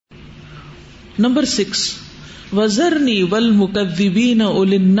Number 6 وَذَرْنِي وَالْمُكَذِّبِينَ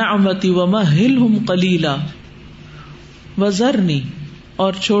أُولِي النَّعْمَةِ وَمَهِّلْهُمْ قَلِيلًا وَذَرْنِي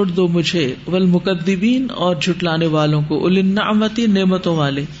اور چھوڑ دو مجھے والمکذبین اور جھٹلانے والوں کو اولی النعمت نعمتوں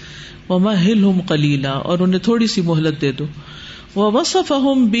والے ومہلہم قلیلا اور انہیں تھوڑی سی مہلت دے دو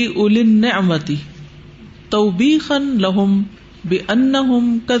ووصفہم بأولی النعمت توبیخا لہم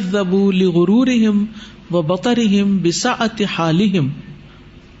بأنہم کذبوا لغرورہم وبطرہم بسعۃ حالہم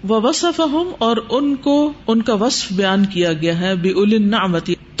ووصفہم اور ان کو ان کا وصف بیان کیا گیا ہے بأولی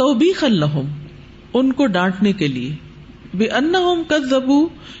النعمت توبیخا لہم ان کو ڈانٹنے کے لیے بِأَنَّهُمْ كَذَّبُوا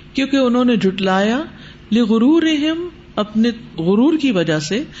کیونکہ انہوں نے جھٹلایا لِغُرُورِهِمْ اپنے غرور کی وجہ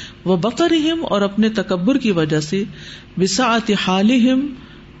سے وَبَطَرِهِمْ اور اپنے تکبر کی وجہ سے بِسَعَةِ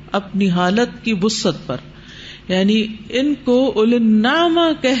حَالِهِمْ اپنی حالت کی وسعت پر، یعنی ان کو اولِ النعمہ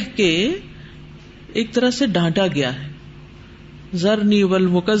کہہ کے ایک طرح سے ڈانٹا گیا ہے. ذرنی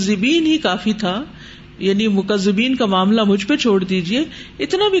والمکذبین ہی کافی تھا، یعنی مکذبین کا معاملہ مجھ پہ چھوڑ دیجئے،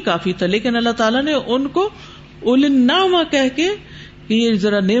 اتنا بھی کافی تھا، لیکن اللہ تعالیٰ نے ان کو اولِ النعمہ کہہ کے کہ یہ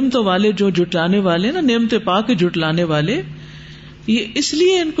ذرا نعمتوں والے جو جھٹلانے والے نا، نعمتیں پا کے جھٹلانے والے، یہ اس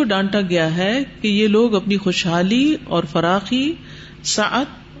لیے ان کو ڈانٹا گیا ہے کہ یہ لوگ اپنی خوشحالی اور فراخی،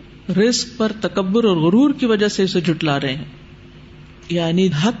 سعت، رزق پر تکبر اور غرور کی وجہ سے اسے جھٹلا رہے ہیں. یعنی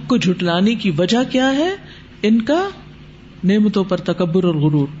حق کو جھٹلانے کی وجہ کیا ہے؟ ان کا نعمتوں پر تکبر اور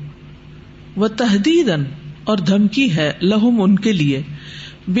غرور. وتہدیداً اور دھمکی ہے لہم ان کے لیے،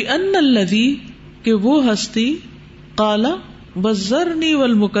 بأن الذی کہ وہ ہستی قالا وَالذَّرْنِي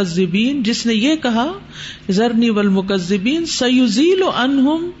وَالْمُكَذِّبِينَ جس نے یہ کہا ذرنی والمکذبین سیزیل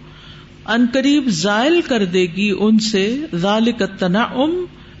عنہم ان قریب زائل کر دے گی ان سے ذالک التنعم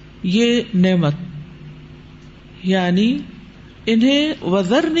یہ نعمت. یعنی انہیں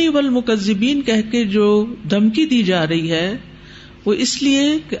وَذَرْنِي وَالْمُكَذِّبِينَ کہہ کے جو دھمکی دی جا رہی ہے وہ اس لیے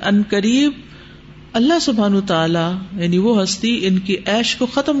کہ ان قریب اللہ سبحانہ وتعالی یعنی وہ ہستی ان کی عیش کو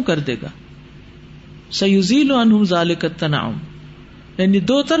ختم کر دے گا. سیزیل عنہم ذالک التنعم یعنی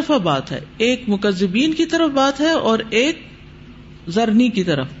دو طرفہ بات ہے، ایک مکذبین کی طرف بات ہے اور ایک ذرنی کی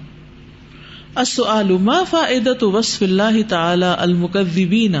طرف. السؤال ما فائدۃ وصف اللہ تعالی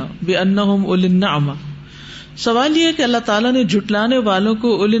المکذبین بانہم اولی النعمہ. سوال یہ کہ اللہ تعالیٰ نے جھٹلانے والوں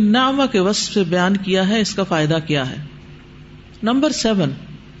کو اولی النعمہ کے وصف سے بیان کیا ہے، اس کا فائدہ کیا ہے؟ نمبر 7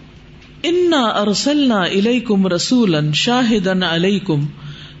 انا ارسلنا الیکم رسولا شاہدا علیکم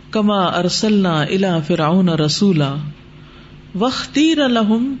کما ارسلنا الی فرعون رسولا واختیر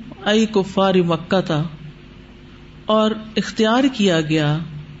لہم ای کفار مکہ اور اختیار کیا گیا،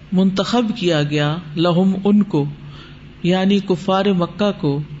 منتخب کیا گیا لہم ان کو یعنی کفار مکہ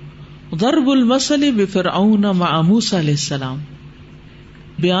کو ضرب المثل بفرعون مع موسیٰ علیہ السلام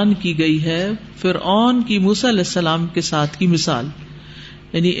بیان کی گئی ہے فرعون کی موسیٰ علیہ السلام کے ساتھ کی مثال،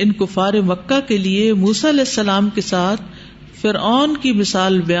 یعنی ان کفار مکہ کے لیے موسیٰ علیہ السلام کے ساتھ فرعون کی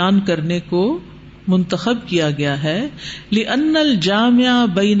مثال بیان کرنے کو منتخب کیا گیا ہے. لأن الجامع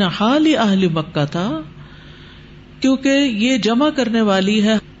بین حال اہل مکہ تھا کیونکہ یہ جمع کرنے والی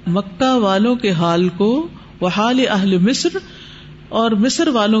ہے مکہ والوں کے حال کو وحال اہل مصر اور مصر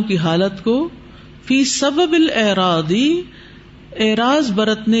والوں کی حالت کو فی سبب الاعراض اعراض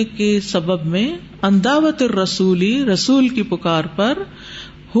برتنے کے سبب میں عن دعوت الرسولی رسول کی پکار پر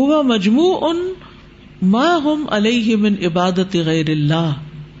ہوا مجموع ما ہم علیہ من عبادت غیر اللہ.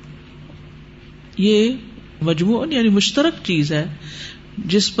 یہ مجموع یعنی مشترک چیز ہے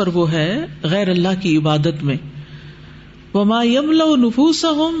جس پر وہ ہے غیر اللہ کی عبادت میں. وما یملأ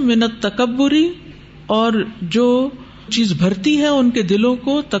نفوسہم من التکبر اور جو چیز بھرتی ہے ان کے دلوں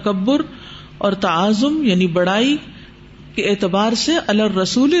کو تکبر اور تعاظم یعنی بڑائی کے اعتبار سے علی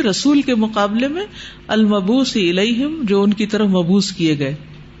الرسول رسول کے مقابلے میں المبعوث الیہم جو ان کی طرف مبعوث کیے گئے.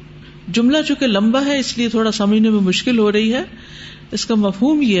 جملہ چونکہ لمبا ہے اس لیے تھوڑا سمجھنے میں مشکل ہو رہی ہے. اس کا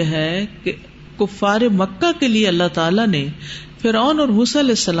مفہوم یہ ہے کہ کفار مکہ کے لیے اللہ تعالیٰ نے فرعون اور موسیٰ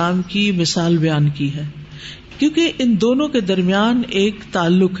علیہ السلام کی مثال بیان کی ہے کیونکہ ان دونوں کے درمیان ایک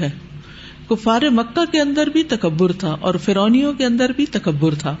تعلق ہے. کفار مکہ کے اندر بھی تکبر تھا اور فرعونیوں کے اندر بھی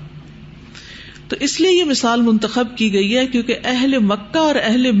تکبر تھا، تو اس لیے یہ مثال منتخب کی گئی ہے کیونکہ اہل مکہ اور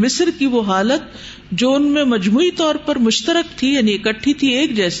اہل مصر کی وہ حالت جو ان میں مجموعی طور پر مشترک تھی یعنی اکٹھی تھی،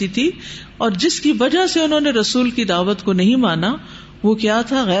 ایک جیسی تھی، اور جس کی وجہ سے انہوں نے رسول کی دعوت کو نہیں مانا وہ کیا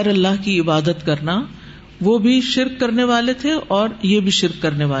تھا؟ غیر اللہ کی عبادت کرنا. وہ بھی شرک کرنے والے تھے اور یہ بھی شرک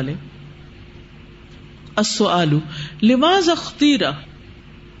کرنے والے. السؤال لماذا اختیر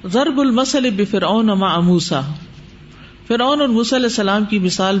ضرب المثل بفرعون مع موسیٰ فرعون اور موسیٰ علیہ السلام کی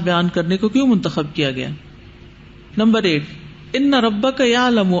مثال بیان کرنے کو کیوں منتخب کیا گیا؟ نمبر 8 ان ربک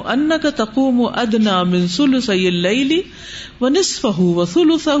یعلم انک تقوم ادنی من ثلثی اللیل ونصفہ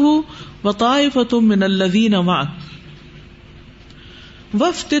وثلثہ وطائفۃ من الذین معک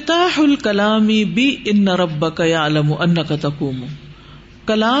وافتتاح الکلام بان ربک یعلم انک تقوم.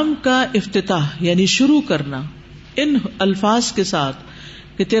 کلام کا افتتاح یعنی شروع کرنا ان الفاظ کے ساتھ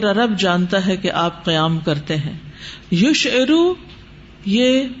کہ تیرا رب جانتا ہے کہ آپ قیام کرتے ہیں. یشعر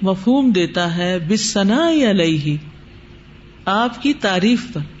یہ مفہوم دیتا ہے بالثناء علیہ آپ کی تعریف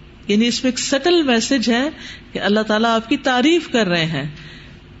پر، یعنی اس میں ایک سٹل میسج ہے کہ اللہ تعالیٰ آپ کی تعریف کر رہے ہیں.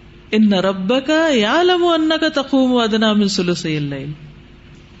 ان ربک یعلم انک تقوم ادنی من ثلثی اللیل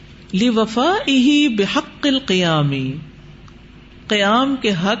لوفائہ بحق القیام، قیام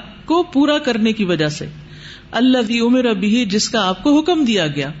کے حق کو پورا کرنے کی وجہ سے، الذی امر بہ جس کا آپ کو حکم دیا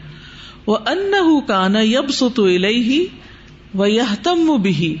گیا، وانہ کان یبسط الیہ ویہتم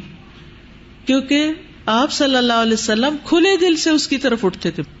بہ کیونکہ آپ صلی اللہ علیہ وسلم کھلے دل سے اس کی طرف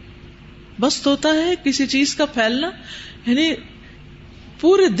اٹھتے تھے. بس ہوتا ہے کسی چیز کا پھیلنا، یعنی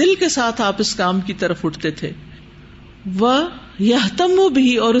پورے دل کے ساتھ آپ اس کام کی طرف اٹھتے تھے. ویہتم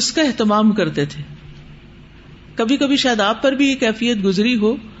بہ اور اس کا اہتمام کرتے تھے. کبھی کبھی شاید آپ پر بھی یہ کیفیت گزری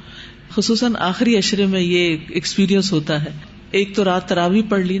ہو، خصوصاً آخری عشرے میں یہ ایکسپیرینس ہوتا ہے. ایک تو رات تراویح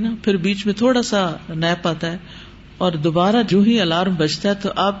پڑھ لی نا، پھر بیچ میں تھوڑا سا نیپ آتا ہے اور دوبارہ جو ہی الارم بجتا ہے تو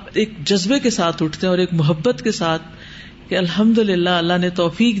آپ ایک جذبے کے ساتھ اٹھتے ہیں اور ایک محبت کے ساتھ کہ الحمدللہ اللہ نے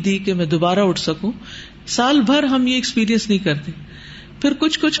توفیق دی کہ میں دوبارہ اٹھ سکوں. سال بھر ہم یہ ایکسپیرینس نہیں کرتے، پھر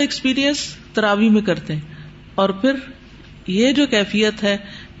کچھ ایکسپیرینس تراویح میں کرتے ہیں، اور پھر یہ جو کیفیت ہے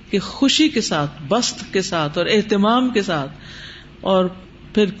کہ خوشی کے ساتھ، بسط کے ساتھ اور اہتمام کے ساتھ، اور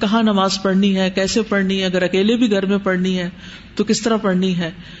پھر کہاں نماز پڑھنی ہے، کیسے پڑھنی ہے، اگر اکیلے بھی گھر میں پڑھنی ہے تو کس طرح پڑھنی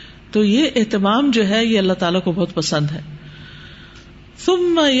ہے، تو یہ اہتمام جو ہے یہ اللہ تعالیٰ کو بہت پسند ہے.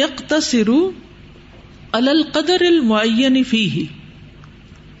 ثم یقتصر علی القدر المعین فیہ،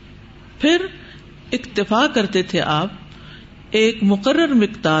 پھر اکتفا کرتے تھے آپ ایک مقرر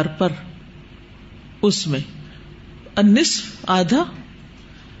مقدار پر، اس میں النصف آدھا،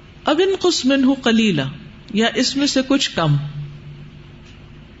 اب انقص منہ قلیلا یا اس میں سے کچھ کم،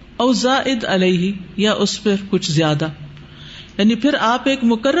 او زائد علیہ یا اس پر کچھ زیادہ. یعنی پھر آپ ایک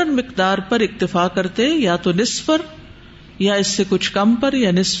مقرر مقدار پر اکتفا کرتے، یا تو نصف پر یا اس سے کچھ کم پر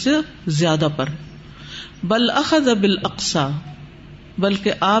یا نصف سے زیادہ پر. بل اخذ بالاقصى،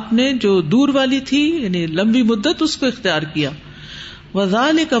 بلکہ آپ نے جو دور والی تھی یعنی لمبی مدت اس کو اختیار کیا.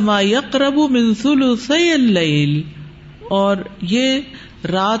 وذلك ما يقرب من ثلثي الليل، اور یہ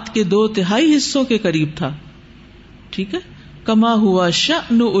رات کے 2/3 حصوں کے قریب تھا. ٹھیک ہے، کما ہوا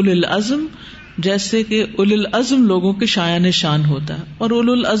شأن اولي العزم، جیسے کہ اولي العزم لوگوں کے شایان شان ہوتا ہے، اور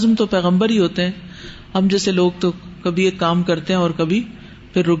اولو العزم تو پیغمبر ہی ہوتے ہیں. ہم جیسے لوگ تو کبھی ایک کام کرتے ہیں اور کبھی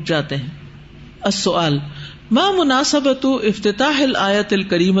پھر رک جاتے ہیں. السؤال ما مناسبت افتتاح الآیت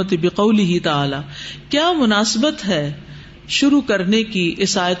الکریمۃ بقولہ تعالی، کیا مناسبت ہے شروع کرنے کی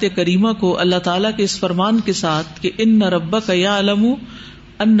اس آیت کریمہ کو اللہ تعالیٰ کے اس فرمان کے ساتھ کہ ان ربک یعلم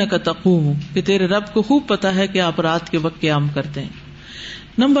انک تقوم، کہ تیرے رب کو خوب پتا ہے کہ آپ رات کے وقت قیام کرتے ہیں.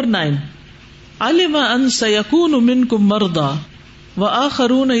 نمبر 9، علم ان سیکون منکم مرضی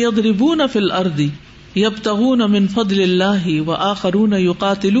وآخرون یضربون فی الارض یبتغون من فضل اللہ وآخرون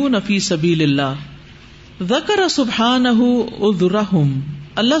یقاتلون فی سبیل اللہ. ذکر سبحانہ عذرہم،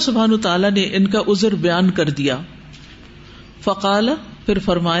 اللہ سبحانہ تعالیٰ نے ان کا عذر بیان کر دیا. فقال، پھر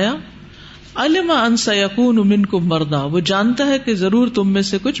فرمایا، علم ان سیکون منکم مرضی، وہ جانتا ہے کہ ضرور تم میں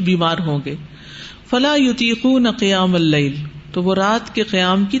سے کچھ بیمار ہوں گے. فلا یطیقون قیام اللیل، تو وہ رات کے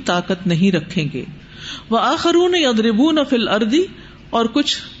قیام کی طاقت نہیں رکھیں گے. وآخرون یضربون فی الارض، اور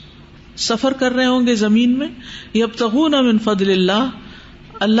کچھ سفر کر رہے ہوں گے زمین میں. یبتغون من فضل اللہ،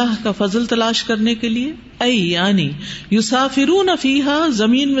 اللہ کا فضل تلاش کرنے کے لیے. یعنی یسافرون فیہا،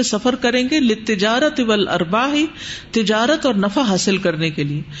 زمین میں سفر کریں گے. للتجارت والارباح، تجارت اور نفع حاصل کرنے کے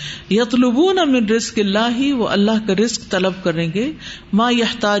لیے. یطلبون من رزق اللہ، وہ اللہ کا رزق طلب کریں گے. ما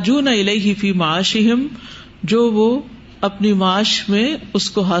یحتاجون الیہ فی معاشہم، جو وہ اپنی معاش میں اس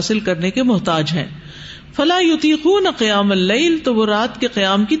کو حاصل کرنے کے محتاج ہیں. فلا یطیقون قیام اللیل، تو وہ رات کے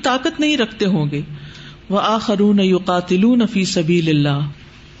قیام کی طاقت نہیں رکھتے ہوں گے. وآخرون یقاتلون فی سبیل اللہ،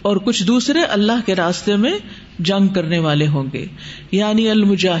 اور کچھ دوسرے اللہ کے راستے میں جنگ کرنے والے ہوں گے، یعنی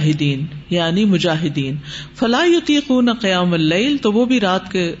المجاہدین، یعنی مجاہدین. فلا یطیقون قیام اللیل، تو وہ بھی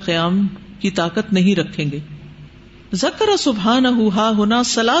رات کے قیام کی طاقت نہیں رکھیں گے. ذکر سبحانہ ہا ہنا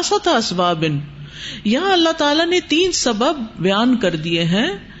ثلاثۃ اسباب، یہاں اللہ تعالیٰ نے 3 سبب بیان کر دیے ہیں.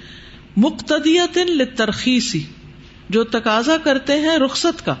 مقتضیۃ للترخیص، جو تقاضا کرتے ہیں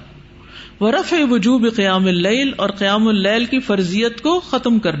رخصت کا. ورفع وجوب قیام اللیل، اور قیام اللیل کی فرضیت کو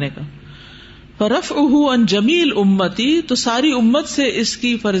ختم کرنے کا. فرفعه عن جمیل امتی، تو ساری امت سے اس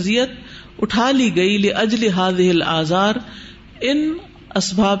کی فرضیت اٹھا لی گئی، لاجل هذه الاعذار، ان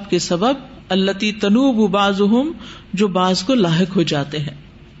اسباب کے سبب، التی تنوب بعضهم، جو بعض کو لاحق ہو جاتے ہیں.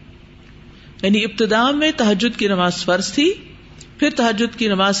 یعنی ابتداء میں تہجد کی نماز فرض تھی، پھر تہجد کی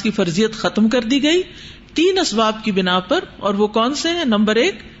نماز کی فرضیت ختم کر دی گئی 3 اسباب کی بنا پر، اور وہ کون سے ہیں؟ نمبر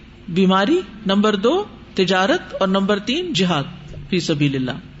 1 بیماری، نمبر 2 تجارت، اور نمبر 3 جہاد فی سبیل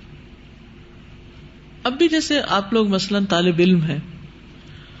اللہ. اب بھی جیسے آپ لوگ مثلاً طالب علم ہیں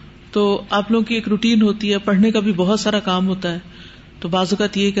تو آپ لوگوں کی ایک روٹین ہوتی ہے، پڑھنے کا بھی بہت سارا کام ہوتا ہے، تو بعض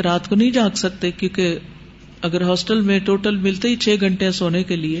اوقات یہ کہ رات کو نہیں جاگ سکتے، کیونکہ اگر ہاسٹل میں ٹوٹل ملتے ہی 6 گھنٹے سونے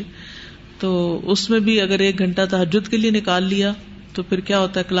کے لیے، تو اس میں بھی اگر 1 گھنٹہ تہجد کے لیے نکال لیا تو پھر کیا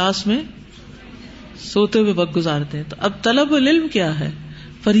ہوتا ہے، کلاس میں سوتے ہوئے وقت گزارتے ہیں. تو اب طلب العلم کیا ہے؟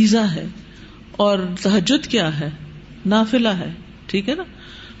 فریضہ ہے، اور تہجد کیا ہے؟ نافلہ ہے. ٹھیک ہے نا؟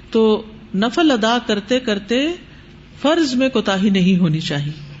 تو نفل ادا کرتے کرتے فرض میں کوتاہی نہیں ہونی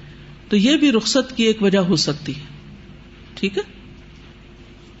چاہیے، تو یہ بھی رخصت کی ایک وجہ ہو سکتی ہے. ٹھیک ہے.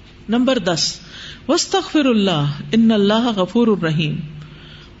 نمبر 10 واستغفر اللہ ان اللہ غفور الرحیم،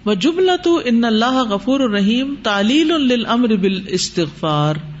 وجملۃ ان اللہ غفور الرحیم تعلیل للامر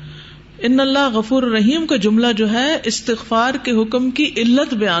بالاستغفار. ان اللہ غفور الرحیم کا جملہ جو ہے استغفار کے حکم کی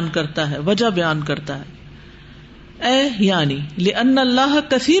علت بیان کرتا ہے، وجہ بیان کرتا ہے. یعنی لأن اللہ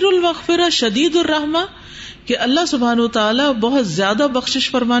کثیر المغفرہ شدید الرحمہ، کہ اللہ سبحانہ وتعالی بہت زیادہ بخشش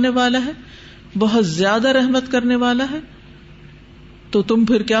فرمانے والا ہے، بہت زیادہ رحمت کرنے والا ہے. تو تم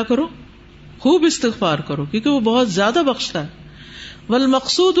پھر کیا کرو؟ خوب استغفار کرو، کیونکہ وہ بہت زیادہ بخشتا ہے.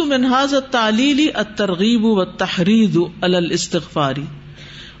 والمقصود من هذا التعلیل الترغیب والتحریض علی الاستغفار.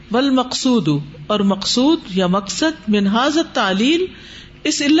 والمقصود، اور مقصود یا مقصد، من هذا التعلیل،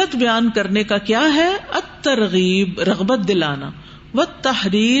 اس علت بیان کرنے کا کیا ہے؟ الترغیب، رغبت دلانا،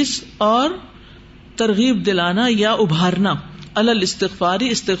 والتحریض، اور ترغیب دلانا یا ابھارنا، علی الاستغفار،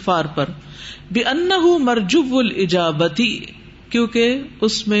 استغفار پر، بأنہ مرجو الاجابۃ، کیونکہ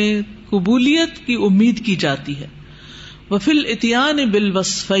اس میں قبولیت کی امید کی جاتی ہے. وفی الاتیان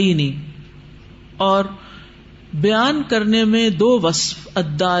بالوصفین، اور بیان کرنے میں 2 وصف،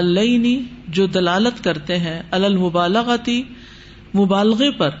 الدالین، جو دلالت کرتے ہیں، علی المبالغۃ، مبالغے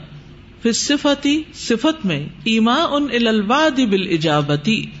پر، فی الصفۃ، صفت میں، ایماء الی الوعد بالاجابۃ،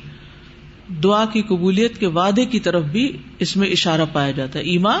 دعا کی قبولیت کے وعدے کی طرف بھی اس میں اشارہ پایا جاتا ہے.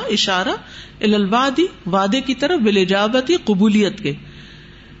 ایماء، اشارہ، الی الوعد، وعدے کی طرف، بالاجابۃ، قبولیت کے.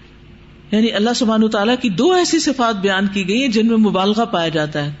 یعنی اللہ سبحانہ وتعالیٰ کی 2 ایسی صفات بیان کی گئی ہیں جن میں مبالغہ پایا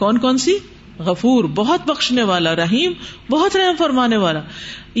جاتا ہے. کون کون سی؟ غفور، بہت بخشنے والا، رحیم، بہت رحم فرمانے والا.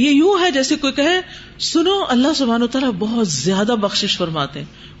 یہ یوں ہے جیسے کوئی کہے سنو اللہ سبحانہ وتعالیٰ بہت زیادہ بخشش فرماتے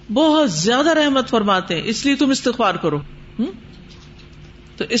ہیں، بہت زیادہ رحمت فرماتے ہیں، اس لیے تم استغفار کرو.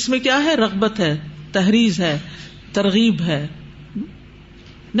 تو اس میں کیا ہے؟ رغبت ہے، تحریض ہے، ترغیب ہے.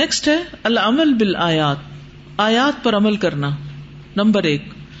 نیکسٹ ہے العمل بالآیات، آیات پر عمل کرنا. نمبر 1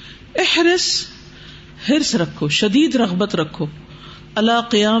 احرص، حرص رکھو، شدید رغبت رکھو، علی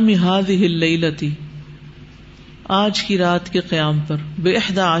قیام هذه اللیلۃ، آج کی رات کے قیام پر،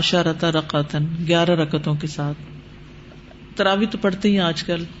 ب11 رکعۃ، 11 رکعتوں کے ساتھ. تراویح تو پڑھتے ہی آج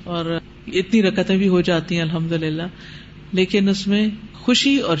کل، اور اتنی رکعتیں بھی ہو جاتی ہیں الحمدللہ، لیکن اس میں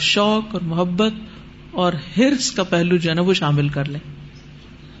خوشی اور شوق اور محبت اور حرص کا پہلو جو ہے نا وہ شامل کر لیں.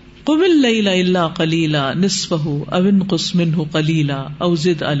 قم اللیل الا قلیلا نصفہ او انقص منہ قلیلا او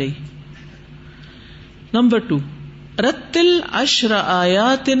زد علیہ. نمبر 2 رتل 10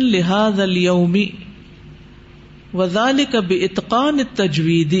 آیات لہذا اليوم وذلک باتقان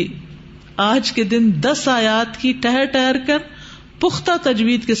التجوید. آج کے دن 10 آیات کی ٹھہر ٹھہر کر پختہ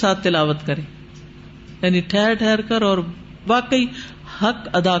تجوید کے ساتھ تلاوت کریں، یعنی ٹھہر ٹھہر کر اور واقعی حق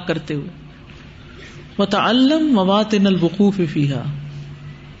ادا کرتے ہوئے. وتعلم مواطن الوقوف فیہا،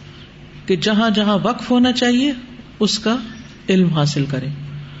 کہ جہاں جہاں وقف ہونا چاہیے اس کا علم حاصل کریں.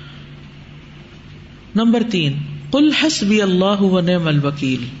 نمبر 3 قل حسبی اللہ ونعم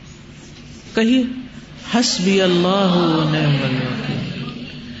الوکیل، کہیے حسبی اللہ ونعم الوکیل،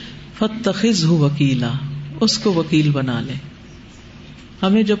 فاتخذہ وکیلا، اس کو وکیل بنا لیں.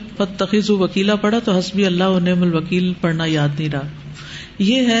 ہمیں جب فاتخذہ وکیلا پڑھا تو حسبی اللہ ونعم الوکیل پڑھنا یاد نہیں رہا.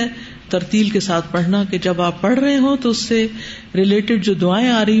 یہ ہے ترتیل کے ساتھ پڑھنا کہ جب آپ پڑھ رہے ہوں تو اس سے ریلیٹڈ جو دعائیں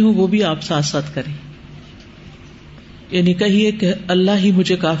آ رہی ہوں وہ بھی آپ ساتھ ساتھ کریں. یعنی کہیے کہ اللہ ہی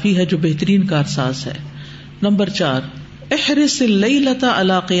مجھے کافی ہے جو بہترین کارساز ہے. نمبر 4 احرص اللیلۃ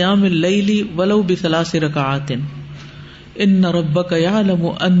علی قیام اللیل ولو ب3 رکعات ان ربک یعلم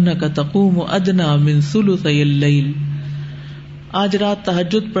انک تقوم ادنی من ثلثی اللیل. آج رات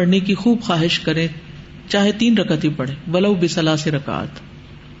تہجد پڑھنے کی خوب خواہش کریں، چاہے 3 رکعت ہی پڑھیں، ولو ب3 رکعات.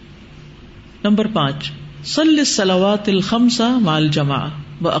 نمبر 5 صلی الصلوات الخمس مع الجماع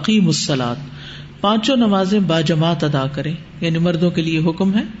واقیم الصلاۃ، پانچوں نمازیں باجماعت ادا کریں، یعنی مردوں کے لیے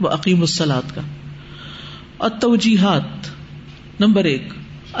حکم ہے واقیم الصلاۃ کا. التوجیحات. نمبر 1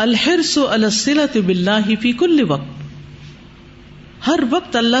 الحرص علی الصلۃ باللہ فی کل وقت، ہر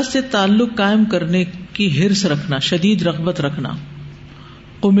وقت اللہ سے تعلق قائم کرنے کی حرص رکھنا، شدید رغبت رکھنا.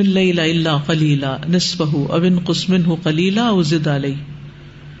 قم اللیل الا قلیلا نصفہ او انقص منہ قلیلا او زد علیہ.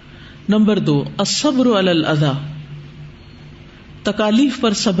 نمبر 2 الصبر علی الاذی، تکالیف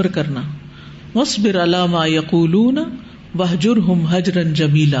پر صبر کرنا. واصبر علی ما یقولون واہجرہم ہجرا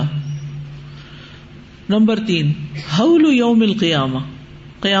جمیلا. نمبر 3 ہول یوم القیامہ،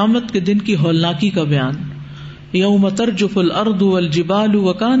 قیامت کے دن کی ہولناکی کا بیان. یوم ترجف الارض والجبال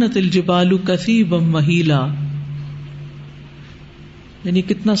وکانت الجبال کثیبا مہیلا، یعنی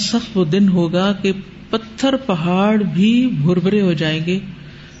کتنا سخت وہ دن ہوگا کہ پتھر پہاڑ بھی بھربھرے ہو جائیں گے،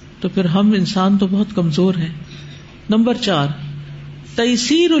 تو پھر ہم انسان تو بہت کمزور ہیں. نمبر 4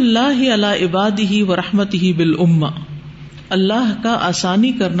 تیسیر اللہ علی عبادہ ورحمتہ بالامہ، اللہ کا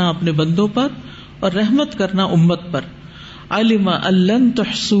آسانی کرنا اپنے بندوں پر اور رحمت کرنا امت پر. علم ان لن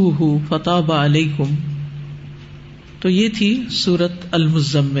تحصوہ فتاب علیکم. تو یہ تھی سورۃ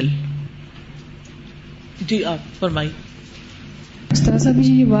المزمل. جی آپ فرمائیے. استاذ ابھی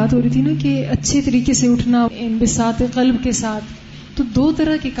یہ بات ہو رہی تھی نا کہ اچھے طریقے سے اٹھنا انبساط قلب کے ساتھ، تو 2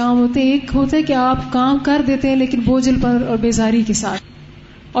 طرح کے کام ہوتے ہیں. ایک ہوتا ہے کہ آپ کام کر دیتے ہیں لیکن بوجھل پر اور بیزاری کے ساتھ،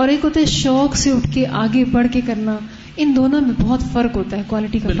 اور ایک ہوتا ہے شوق سے اٹھ کے آگے بڑھ کے کرنا. ان دونوں میں بہت فرق ہوتا ہے،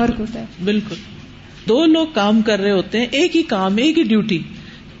 کوالٹی کا فرق ہوتا ہے. بالکل 2 لوگ کام کر رہے ہوتے ہیں، ایک ہی کام، ایک ہی ڈیوٹی،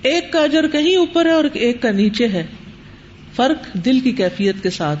 ایک کا اجر کہیں اوپر ہے اور ایک کا نیچے ہے. فرق دل کی کیفیت کے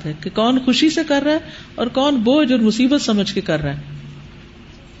ساتھ ہے کہ کون خوشی سے کر رہا ہے اور کون بوجھ اور مصیبت سمجھ کے کر رہا ہے.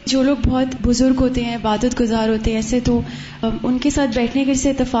 جو لوگ بہت بزرگ ہوتے ہیں، عبادت گزار ہوتے ہیں، ایسے تو ان کے ساتھ بیٹھنے کے سے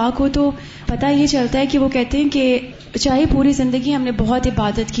اتفاق ہو تو پتہ یہ چلتا ہے کہ وہ کہتے ہیں کہ چاہے پوری زندگی ہم نے بہت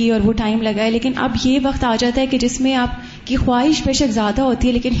عبادت کی اور وہ ٹائم لگا ہے، لیکن اب یہ وقت آ جاتا ہے کہ جس میں آپ کی خواہش بے شک زیادہ ہوتی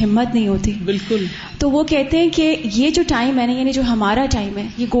ہے لیکن ہمت نہیں ہوتی. بالکل. تو وہ کہتے ہیں کہ یہ جو ٹائم ہے نا، یعنی جو ہمارا ٹائم ہے،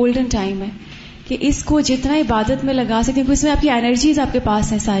 یہ گولڈن ٹائم ہے کہ اس کو جتنا عبادت میں لگا سکتے ہیں، اس میں آپ کی انرجیز آپ کے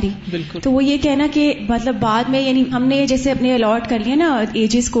پاس ہیں ساری. بالکل. تو وہ یہ کہنا کہ مطلب بعد میں، یعنی ہم نے جیسے اپنے الاٹ کر لیا نا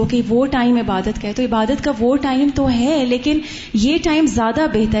ایجز کو کہ وہ ٹائم عبادت کا ہے، تو عبادت کا وہ ٹائم تو ہے لیکن یہ ٹائم زیادہ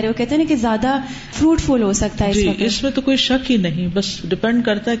بہتر ہے. وہ کہتے ہیں نا کہ زیادہ فروٹفل ہو سکتا ہے. جی اس میں تو کوئی شک ہی نہیں، بس ڈپینڈ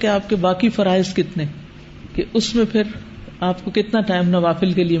کرتا ہے کہ آپ کے باقی فرائض کتنے، کہ اس میں پھر آپ کو کتنا ٹائم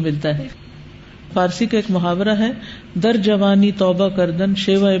نوافل کے لیے ملتا ہے. فارسی کا ایک محاورہ ہے، در جوانی توبہ کردن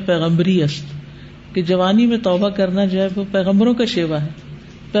شیوہ پیغمبری است، کہ جوانی میں توبہ کرنا جو ہے وہ پیغمبروں کا شیوا ہے.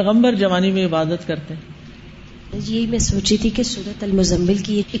 پیغمبر جوانی میں عبادت کرتے ہیں. یہ میں سوچی تھی کہ سورۃ المزمل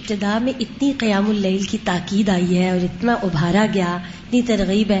کی ابتدا میں اتنی قیام اللیل کی تاکید آئی ہے اور اتنا ابھارا گیا، اتنی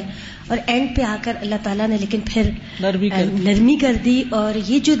ترغیب ہے، اور اینڈ پہ آ کر اللہ تعالیٰ نے لیکن پھر نرمی کر دی. اور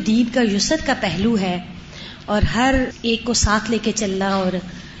یہ جو دین کا یسر کا پہلو ہے اور ہر ایک کو ساتھ لے کے چلنا اور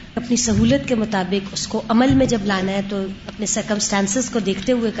اپنی سہولت کے مطابق اس کو عمل میں جب لانا ہے تو اپنے سرکمسٹانسز کو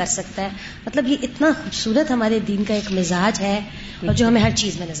دیکھتے ہوئے کر سکتا ہے. مطلب یہ اتنا خوبصورت ہمارے دین کا ایک مزاج ہے اور جو ہمیں ہر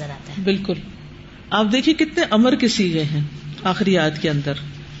چیز میں نظر آتا ہے. بالکل. آپ دیکھیے کتنے امر کے سیغے ہیں آخری آیت کے اندر.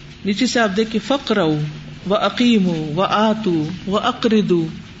 نیچے سے آپ دیکھیے فقرؤ واقیموا وآتوا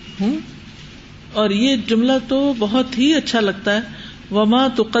واقرضوا، اور یہ جملہ تو بہت ہی اچھا لگتا ہے. وما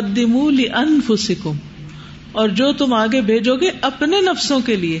تقدموا لانفسکم، اور جو تم آگے بھیجو گے اپنے نفسوں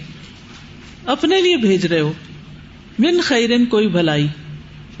کے لیے، اپنے لیے بھیج رہے ہو. من خیرن، کوئی بھلائی،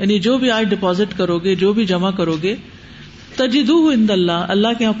 یعنی جو بھی آج ڈپازٹ کرو گے، جو بھی جمع کرو گے، تجدوہ عند اللہ،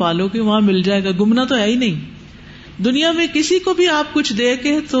 اللہ کے یہاں پالو گے، وہاں مل جائے گا. گمنا تو ہے ہی نہیں. دنیا میں کسی کو بھی آپ کچھ دے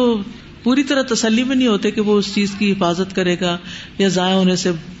کے تو پوری طرح تسلی میں نہیں ہوتے کہ وہ اس چیز کی حفاظت کرے گا یا ضائع ہونے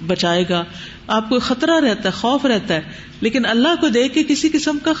سے بچائے گا. آپ کو خطرہ رہتا ہے، خوف رہتا ہے، لیکن اللہ کو دے کے کسی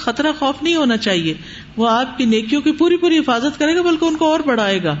قسم کا خطرہ خوف نہیں ہونا چاہیے. وہ آپ کی نیکیوں کی پوری پوری حفاظت کرے گا، بلکہ ان کو اور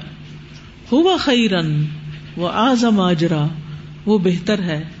بڑھائے گا. ہوا خیرن واعظم اجرا، وہ بہتر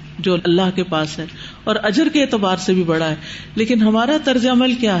ہے جو اللہ کے پاس ہے اور اجر کے اعتبار سے بھی بڑا ہے. لیکن ہمارا طرز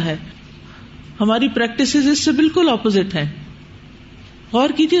عمل کیا ہے؟ ہماری پریکٹسز اس سے بالکل اپوزٹ ہیں. غور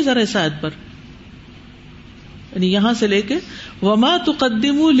کیجیے ذرا اس آیت پر، یعنی یہاں سے لے کے وما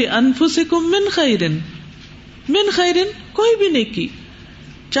تقدموا لانفسکم من خیر، من خیر کوئی بھی نیکی،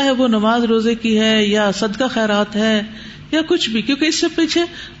 چاہے وہ نماز روزے کی ہے یا صدقہ خیرات ہے یا کچھ بھی، کیونکہ اس سے پیچھے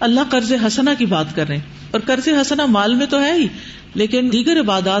اللہ قرض حسنہ کی بات کر رہے ہیں. اور قرض حسنہ مال میں تو ہے ہی، لیکن دیگر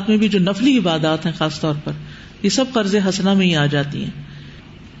عبادات میں بھی جو نفلی عبادات ہیں خاص طور پر، یہ سب قرض حسنہ میں ہی آ جاتی ہیں.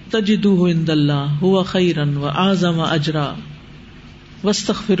 تجدوہ عند اللہ ہوا خیرا واعظم اجرا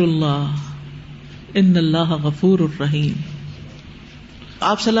واستغفر اللہ ان اللہ غفور الرحیم.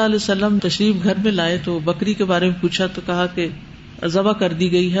 آپ صلی اللہ علیہ وسلم تشریف گھر میں لائے تو بکری کے بارے میں پوچھا تو کہا کہ ذبح کر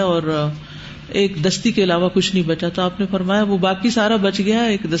دی گئی ہے اور ایک دستی کے علاوہ کچھ نہیں بچا. تو آپ نے فرمایا وہ باقی سارا بچ گیا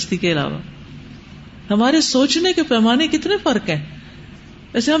ایک دستی کے علاوہ. ہمارے سوچنے کے پیمانے کتنے فرق ہیں.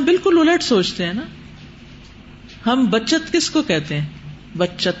 ویسے ہم بالکل الٹ سوچتے ہیں نا. ہم بچت کس کو کہتے ہیں؟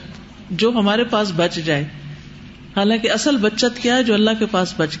 بچت جو ہمارے پاس بچ جائے. حالانکہ اصل بچت کیا ہے؟ جو اللہ کے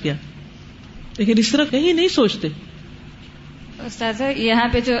پاس بچ گیا. لیکن اس طرح کہیں نہیں سوچتے. استاذہ یہاں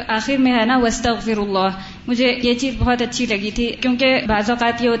پہ جو آخر میں ہے نا واستغفر اللہ، مجھے یہ چیز بہت اچھی لگی تھی، کیونکہ بعض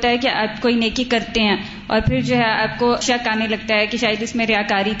اوقات یہ ہوتا ہے کہ آپ کوئی نیکی کرتے ہیں اور پھر جو ہے آپ کو شک آنے لگتا ہے کہ شاید اس میں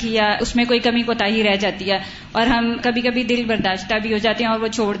ریاکاری تھی یا اس میں کوئی کمی کوتاہی رہ جاتی ہے، اور ہم کبھی کبھی دل برداشتہ بھی ہو جاتے ہیں اور وہ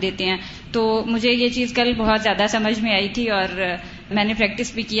چھوڑ دیتے ہیں. تو مجھے یہ چیز کل بہت زیادہ سمجھ میں آئی تھی اور میں نے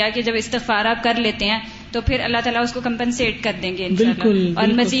پریکٹس بھی کیا کہ جب استغفار آپ کر لیتے ہیں تو پھر اللہ تعالیٰ اس کو کمپنسیٹ کر دیں گے انشاءاللہ، اور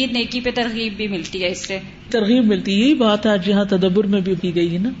مزید نیکی پہ ترغیب بھی ملتی ہے. اس سے ترغیب ملتی ہے. یہی بات آج یہاں تدبر میں بھی کی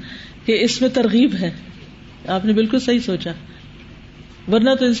گئی ہے نا کہ اس میں ترغیب ہے. آپ نے بالکل صحیح سوچا.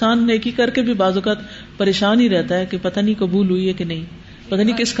 ورنہ تو انسان نیکی کر کے بھی بعض اوقات پریشان ہی رہتا ہے کہ پتہ نہیں قبول ہوئی ہے کہ نہیں، پتہ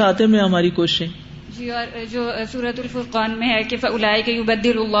نہیں کس کھاتے میں ہماری کوششیں. جی، اور جو سورۃ الفرقان میں ہے کہ فَأُولَٰئِکَ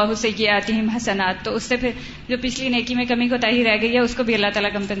يُبَدِّلُ اللَّهُ سَیِّئَاتِہِم حسنات، تو اس سے پھر جو پچھلی نیکی میں کمی کوتاہی رہ گئی ہے اس کو بھی اللہ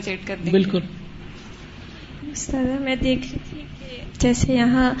تعالیٰ کمپنسیٹ کر دیں. بالکل. میں دیکھ رہی تھی کہ جیسے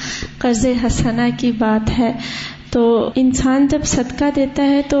یہاں قرض حسنہ کی بات ہے تو انسان جب صدقہ دیتا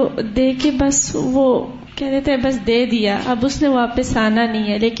ہے تو دے کے بس وہ کہہ دیتے ہیں بس دے دیا، اب اس نے واپس آنا نہیں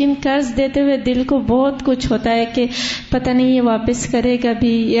ہے. لیکن قرض دیتے ہوئے دل کو بہت کچھ ہوتا ہے کہ پتہ نہیں یہ واپس کرے گا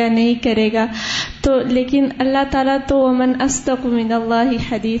بھی یا نہیں کرے گا. تو لیکن اللہ تعالیٰ تو ومن اصدق من اللہ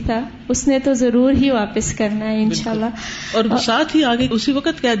حدیثا، اس نے تو ضرور ہی واپس کرنا ہے انشاءاللہ. اور ساتھ ہی آگے اسی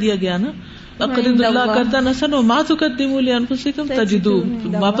وقت کہہ دیا گیا نا اقرضوا اللہ قرضا حسنا وما تقدموا لانفسکم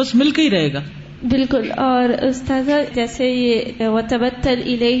تجدوہ، واپس مل کے ہی رہے گا. بالکل. اور استاذہ جیسے یہ وتبتل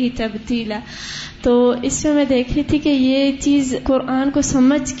الیہ تبتیلا، تو اس میں دیکھ رہی تھی کہ یہ چیز قرآن کو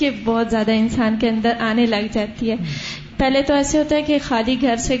سمجھ کے بہت زیادہ انسان کے اندر آنے لگ جاتی ہے. پہلے تو ایسے ہوتا ہے کہ خالی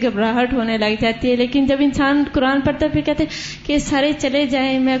گھر سے گھبراہٹ ہونے لگ جاتی ہے، لیکن جب انسان قرآن پڑھتا ہے پھر کہتے کہ سارے چلے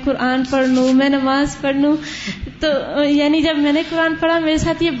جائیں، میں قرآن پڑھ لوں، میں نماز پڑھ لوں. تو یعنی جب میں نے قرآن پڑھا میرے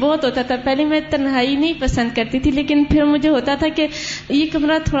ساتھ یہ بہت ہوتا تھا. پہلے میں تنہائی نہیں پسند کرتی تھی، لیکن پھر مجھے ہوتا تھا کہ یہ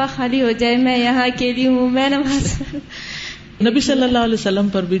کمرہ تھوڑا خالی ہو جائے، میں یہاں اکیلی ہوں، میں نماز. نبی صلی اللہ علیہ وسلم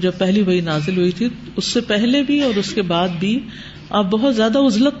پر بھی جب پہلی وحی نازل ہوئی تھی، اس سے پہلے بھی اور اس کے بعد بھی آپ بہت زیادہ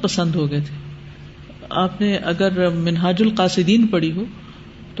عزلت پسند ہو گئے تھے. آپ نے اگر منہاج القاصدین پڑھی ہو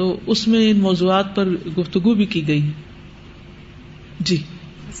تو اس میں ان موضوعات پر گفتگو بھی کی گئی ہے. جی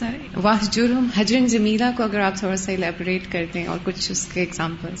واہجرہم حجرا جمیلا کو اگر آپ تھوڑا سا الیبوریٹ کر دیں اور کچھ اس کے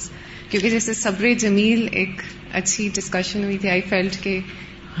ایگزامپلس، کیونکہ جیسے صبر جمیل ایک اچھی ڈسکشن ہوئی تھی، آئی فیلٹ کہ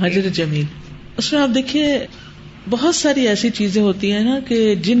حجر جمیل، اس میں آپ دیکھیے بہت ساری ایسی چیزیں ہوتی ہیں نا کہ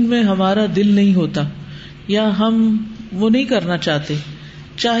جن میں ہمارا دل نہیں ہوتا یا ہم وہ نہیں کرنا چاہتے،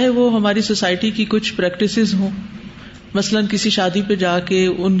 چاہے وہ ہماری سوسائٹی کی کچھ پریکٹسز ہوں، مثلاً کسی شادی پہ جا کے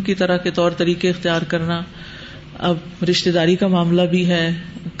ان کی طرح کے طور طریقے اختیار کرنا. اب رشتہ داری کا معاملہ بھی ہے،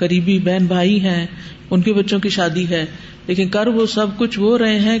 قریبی بہن بھائی ہیں، ان کے بچوں کی شادی ہے، لیکن کر وہ سب کچھ وہ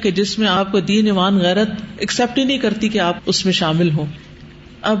رہے ہیں کہ جس میں آپ کو دین ایمان غیرت ایکسپٹ ہی نہیں کرتی کہ آپ اس میں شامل ہوں.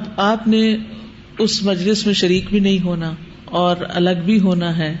 اب آپ نے اس مجلس میں شریک بھی نہیں ہونا اور الگ بھی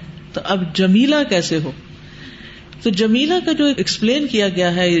ہونا ہے، تو اب جمیلہ کیسے ہو؟ تو جمیلہ کا جو ایکسپلین کیا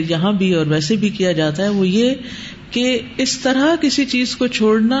گیا ہے یہاں بھی اور ویسے بھی کیا جاتا ہے وہ یہ کہ اس طرح کسی چیز کو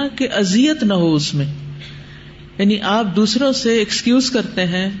چھوڑنا کہ اذیت نہ ہو اس میں. یعنی آپ دوسروں سے ایکسکیوز کرتے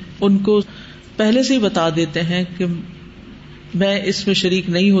ہیں، ان کو پہلے سے ہی بتا دیتے ہیں کہ میں اس میں شریک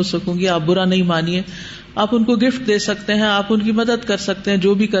نہیں ہو سکوں گی، آپ برا نہیں مانیے. آپ ان کو گفٹ دے سکتے ہیں، آپ ان کی مدد کر سکتے ہیں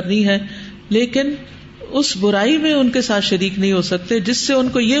جو بھی کرنی ہے، لیکن اس برائی میں ان کے ساتھ شریک نہیں ہو سکتے جس سے ان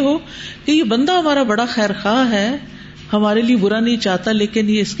کو یہ ہو کہ یہ بندہ ہمارا بڑا خیر خواہ ہے، ہمارے لیے برا نہیں چاہتا، لیکن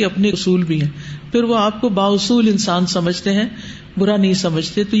یہ اس کے اپنے اصول بھی ہیں. پھر وہ آپ کو بااصول انسان سمجھتے ہیں، برا نہیں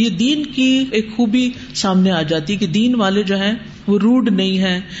سمجھتے. تو یہ دین کی ایک خوبی سامنے آ جاتی ہے کہ دین والے جو ہیں وہ روڈ نہیں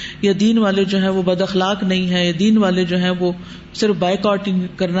ہیں، یا دین والے جو ہیں وہ بد اخلاق نہیں ہیں، یا دین والے جو ہیں وہ صرف بائیکاٹ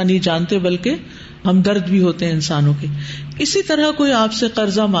کرنا نہیں جانتے بلکہ ہمدرد بھی ہوتے ہیں انسانوں کے. اسی طرح کوئی آپ سے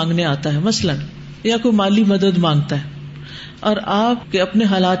قرضہ مانگنے آتا ہے مثلاً، یا کوئی مالی مدد مانگتا ہے اور آپ کے اپنے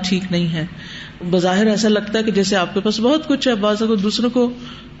حالات ٹھیک نہیں ہیں، بظاہر ایسا لگتا ہے کہ جیسے آپ کے پاس بہت کچھ ہے، بعض کو دوسروں کو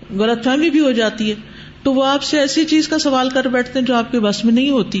غلط فہمی بھی ہو جاتی ہے، تو وہ آپ سے ایسی چیز کا سوال کر بیٹھتے ہیں جو آپ کے بس میں نہیں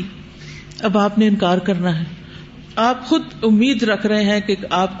ہوتی. اب آپ نے انکار کرنا ہے. آپ خود امید رکھ رہے ہیں کہ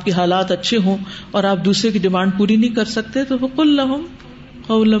آپ کے حالات اچھے ہوں اور آپ دوسرے کی ڈیمانڈ پوری نہیں کر سکتے، تو فَقُلْ لَهُمْ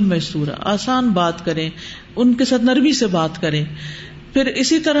قَوْلًا مَيْسُورًا، آسان بات کریں، ان کے ساتھ نرمی سے بات کریں. پھر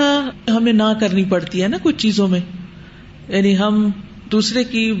اسی طرح ہمیں نہ کرنی پڑتی ہے نا کچھ چیزوں میں، یعنی ہم دوسرے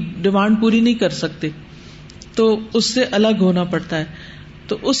کی ڈیمانڈ پوری نہیں کر سکتے تو اس سے الگ ہونا پڑتا ہے.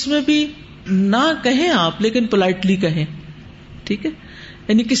 تو اس میں بھی نہ کہیں آپ, لیکن پولائٹلی کہیں, ٹھیک ہے.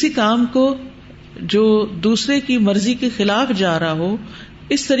 یعنی کسی کام کو جو دوسرے کی مرضی کے خلاف جا رہا ہو,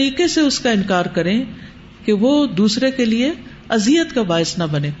 اس طریقے سے اس کا انکار کریں کہ وہ دوسرے کے لیے اذیت کا باعث نہ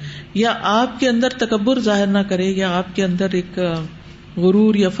بنے, یا آپ کے اندر تکبر ظاہر نہ کرے, یا آپ کے اندر ایک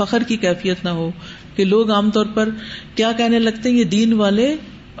غرور یا فخر کی کیفیت نہ ہو کہ لوگ عام طور پر کیا کہنے لگتے ہیں, یہ دین والے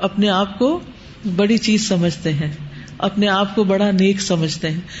اپنے آپ کو بڑی چیز سمجھتے ہیں, اپنے آپ کو بڑا نیک سمجھتے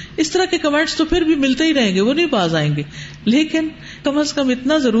ہیں. اس طرح کے کمنٹس تو پھر بھی ملتے ہی رہیں گے, وہ نہیں باز آئیں گے, لیکن کم از کم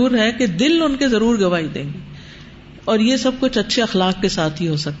اتنا ضرور ہے کہ دل ان کے ضرور گواہی دیں گے. اور یہ سب کچھ اچھے اخلاق کے ساتھ ہی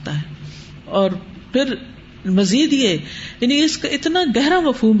ہو سکتا ہے. اور پھر مزید یہ یعنی اس کا اتنا گہرا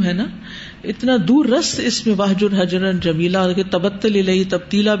مفہوم ہے نا, اتنا دور رس اس میں واہجر حجرا جمیلا کہ تبتل الیہ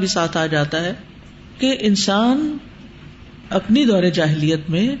تبتیلا بھی ساتھ آ جاتا ہے کہ انسان اپنی دور جاہلیت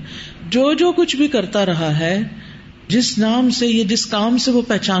میں جو کچھ بھی کرتا رہا ہے, جس نام سے یا جس کام سے وہ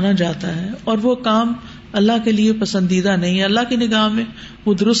پہچانا جاتا ہے, اور وہ کام اللہ کے لیے پسندیدہ نہیں ہے, اللہ کی نگاہ میں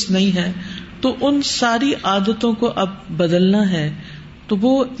وہ درست نہیں ہے, تو ان ساری عادتوں کو اب بدلنا ہے. تو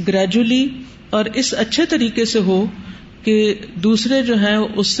وہ گریجولی اور اس اچھے طریقے سے ہو کہ دوسرے جو ہیں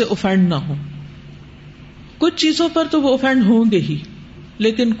اس سے اوفینڈ نہ ہو. کچھ چیزوں پر تو وہ اوفینڈ ہوں گے ہی,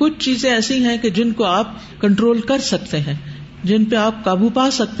 لیکن کچھ چیزیں ایسی ہیں کہ جن کو آپ کنٹرول کر سکتے ہیں, جن پہ آپ قابو پا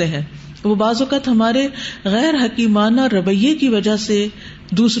سکتے ہیں. وہ بعض اوقات ہمارے غیر حکیمانہ رویے کی وجہ سے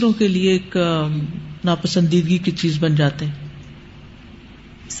دوسروں کے لیے ایک ناپسندیدگی کی چیز بن جاتے ہیں.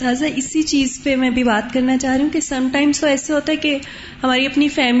 سازا اسی چیز پہ میں بھی بات کرنا چاہ رہی ہوں کہ سم ٹائمز تو ایسے ہوتا ہے کہ ہماری اپنی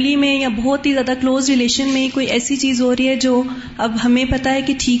فیملی میں یا بہت ہی زیادہ کلوز ریلیشن میں کوئی ایسی چیز ہو رہی ہے جو اب ہمیں پتا ہے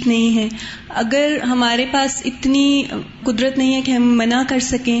کہ ٹھیک نہیں ہے. اگر ہمارے پاس اتنی قدرت نہیں ہے کہ ہم منع کر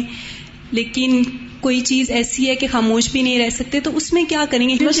سکیں, لیکن کوئی چیز ایسی ہے کہ خاموش بھی نہیں رہ سکتے, تو اس میں کیا کریں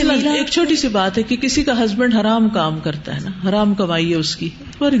گے؟ مثلا ایک چھوٹی سی بات ہے کہ کسی کا ہسبینڈ حرام کام کرتا ہے نا, حرام کمائی ہے اس کی,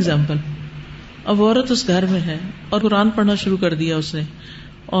 فار ایگزامپل, اب عورت اس گھر میں ہے اور قرآن پڑھنا شروع کر دیا اس نے,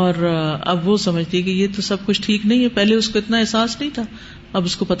 اور اب وہ سمجھتی ہے کہ یہ تو سب کچھ ٹھیک نہیں ہے, پہلے اس کو اتنا احساس نہیں تھا, اب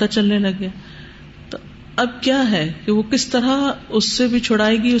اس کو پتہ چلنے لگ گیا. تو اب کیا ہے کہ وہ کس طرح اس سے بھی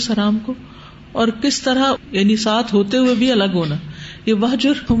چھڑائے گی اس حرام کو, اور کس طرح یعنی ساتھ ہوتے ہوئے بھی الگ ہونا. یہ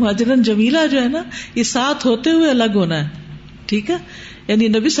وہجر حجرن جمیلا جو ہے نا, یہ ساتھ ہوتے ہوئے الگ ہونا ہے, ٹھیک ہے. یعنی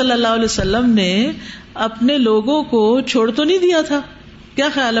نبی صلی اللہ علیہ وسلم نے اپنے لوگوں کو چھوڑ تو نہیں دیا تھا, کیا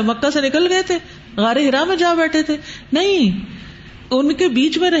خیال ہے مکہ سے نکل گئے تھے, غار حرا میں جا بیٹھے تھے؟ نہیں, ان کے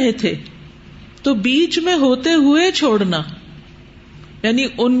بیچ میں رہے تھے. تو بیچ میں ہوتے ہوئے چھوڑنا یعنی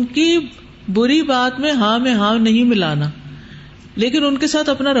ان کی بری بات میں ہاں نہیں ملانا, لیکن ان کے ساتھ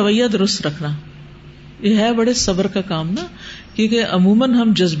اپنا رویہ درست رکھنا. یہ ہے بڑے صبر کا کام نا, کیونکہ عموماً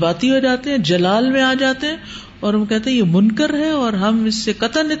ہم جذباتی ہو جاتے ہیں, جلال میں آ جاتے ہیں, اور ہم کہتے ہیں یہ منکر ہے اور ہم اس سے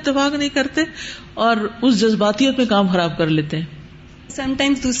قطعاً اتفاق نہیں کرتے, اور اس جذباتیت میں کام خراب کر لیتے ہیں. سم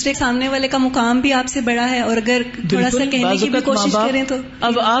ٹائمز دوسرے سامنے والے کا مقام بھی آپ سے بڑا ہے, اور اگر تھوڑا سا کہنے کی بھی کوشش کریں تو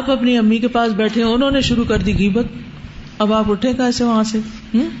اب آپ اپنی امی کے پاس بیٹھے, انہوں نے شروع کر دی غیبت, اب آپ اٹھے کیسے وہاں سے؟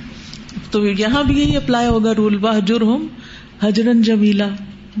 تو یہاں بھی یہی اپلائی ہوگا رول, واہجرہم حجرن جمیلا.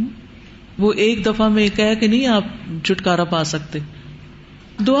 وہ ایک دفعہ میں کہہ کہ نہیں آپ چھٹکارا پا سکتے.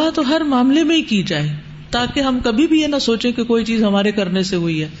 دعا تو ہر معاملے میں ہی کی جائے, تاکہ ہم کبھی بھی یہ نہ سوچیں کہ کوئی چیز ہمارے کرنے سے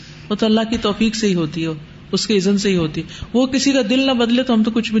ہوئی ہے, وہ تو اللہ کی توفیق سے ہی ہوتی ہے, اس کے اذن سے ہی ہوتی ہے. وہ کسی کا دل نہ بدلے تو ہم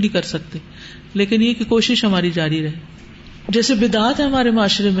تو کچھ بھی نہیں کر سکتے, لیکن یہ کہ کوشش ہماری جاری رہے. جیسے بدعات ہے ہمارے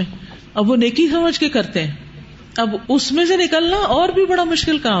معاشرے میں, اب وہ نیکی سمجھ کے کرتے ہیں, اب اس میں سے نکلنا اور بھی بڑا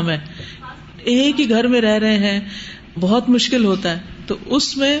مشکل کام ہے. ایک ہی گھر میں رہ رہے ہیں, بہت مشکل ہوتا ہے. تو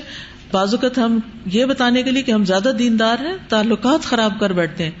اس میں بعض اوقات ہم یہ بتانے کے لیے کہ ہم زیادہ دیندار ہیں, تعلقات خراب کر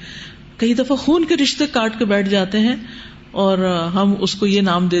بیٹھتے ہیں. کئی دفعہ خون کے رشتے کاٹ کے بیٹھ جاتے ہیں, اور ہم اس کو یہ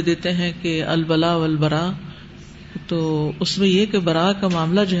نام دے دیتے ہیں کہ البلا والبرا. تو اس میں یہ کہ برا کا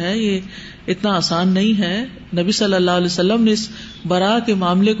معاملہ جو ہے یہ اتنا آسان نہیں ہے. نبی صلی اللہ علیہ وسلم نے اس برا کے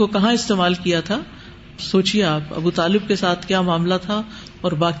معاملے کو کہاں استعمال کیا تھا؟ سوچیے آپ, ابو طالب کے ساتھ کیا معاملہ تھا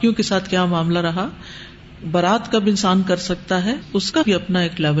اور باقیوں کے ساتھ کیا معاملہ رہا. برات کب انسان کر سکتا ہے, اس کا بھی اپنا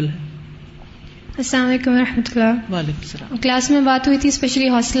ایک لیول ہے. السلام علیکم ورحمۃ اللہ. وعلیکم السلام. کلاس میں بات ہوئی تھی اسپیشلی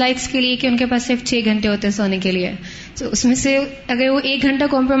ہاسٹلائٹس کے لیے کہ ان کے پاس صرف 6 گھنٹے ہوتے ہیں سونے کے لیے. تو اس میں سے اگر وہ 1 گھنٹہ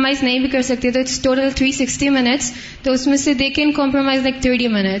کمپرومائز نہیں بھی کر سکتے تو اٹس ٹوٹل 360 منٹس. تو اس میں سے they can compromise like 30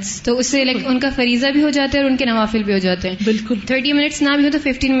 minutes. تو اس سے لائک ان کا فریضہ بھی ہو جاتا ہے اور ان کے نوافل بھی ہو جاتے ہیں. بالکل 30 منٹس نہ بھی ہو تو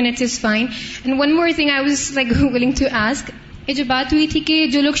 15 minutes is fine. And one more thing I was like willing to ask. یہ جو بات ہوئی تھی کہ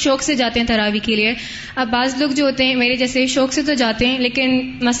جو لوگ شوق سے جاتے ہیں تراوی کے لیے, اب بعض لوگ جو ہوتے ہیں میرے جیسے شوق سے تو جاتے ہیں, لیکن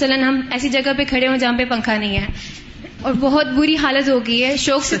مثلا ہم ایسی جگہ پہ کھڑے ہوں جہاں پہ پنکھا نہیں ہے, اور بہت بری حالت ہو گئی ہے.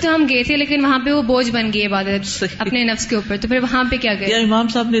 شوق سے تو ہم گئے تھے لیکن وہاں پہ وہ بوجھ بن گئی عبادت اپنے نفس کے اوپر. تو پھر وہاں پہ کیا گئے؟ امام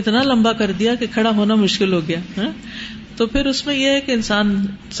صاحب نے اتنا لمبا کر دیا کہ کھڑا ہونا مشکل ہو گیا. تو پھر اس میں یہ ہے کہ انسان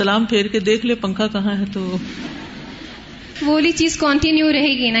سلام پھیر کے دیکھ لے پنکھا کہاں ہے, تو وہ والی چیز کنٹینیو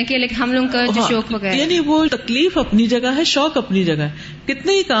رہے گی نا کہ ہم لوگ کا جو شوق وغیرہ. یعنی وہ تکلیف اپنی جگہ ہے, شوق اپنی جگہ ہے.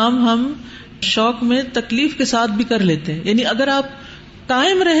 کتنے ہی کام ہم شوق میں تکلیف کے ساتھ بھی کر لیتے ہیں. یعنی اگر آپ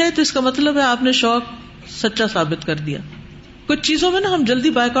قائم رہے تو اس کا مطلب ہے آپ نے شوق سچا ثابت کر دیا. کچھ چیزوں میں نا ہم جلدی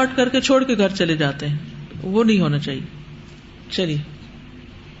بائک آؤٹ کر کے چھوڑ کے گھر چلے جاتے ہیں, وہ نہیں ہونا چاہیے. چلیے,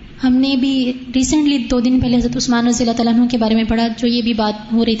 ہم نے بھی ریسنٹلی 2 دن پہلے حضرت عثمان رضی اللہ تعالیٰ عنہ کے بارے میں پڑھا, جو یہ بھی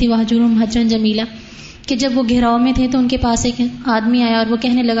بات ہو رہی تھی وہجرہم ہجرا جمیلا, کہ جب وہ گھیراؤ میں تھے تو ان کے پاس ایک آدمی آیا اور وہ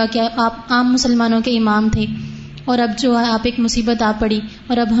کہنے لگا کہ آپ عام مسلمانوں کے امام تھے اور اب جو ہے آپ ایک مصیبت آ پڑی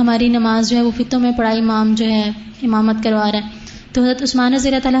اور اب ہماری نماز جو ہے وہ فتوں میں پڑھا امام جو ہے امامت کروا رہا ہے. تو حضرت عثمان رضی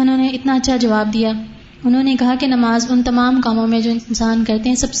اللہ تعالیٰ عنہ نے اتنا اچھا جواب دیا. انہوں نے کہا کہ نماز ان تمام کاموں میں جو انسان کرتے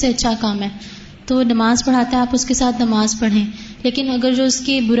ہیں سب سے اچھا کام ہے. تو نماز پڑھاتا ہے, آپ اس کے ساتھ نماز پڑھیں, لیکن اگر جو اس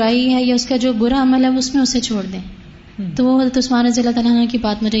کی برائی ہے یا اس کا جو برا عمل ہے اس میں اسے چھوڑ دیں. تو وہ حضرت عثمان رضی اللہ تعالیٰ عنہ کی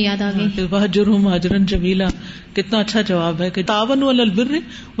بات مجھے یاد آ گئی. وہجرہم ہجرا جمیلا, کتنا اچھا جواب ہے کہ تعاونوا علی البر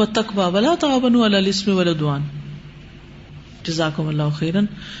والتقوی ولا تعاونوا علی الاثم والعدوان. جزاکم اللہ خیرا.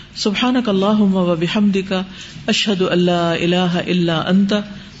 سبحانک اللہم وبحمدک, اشہد ان لا الہ الا انت,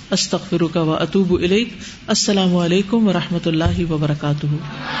 استغفرک واتوب الیک. السلام علیکم ورحمۃ اللہ وبرکاتہ.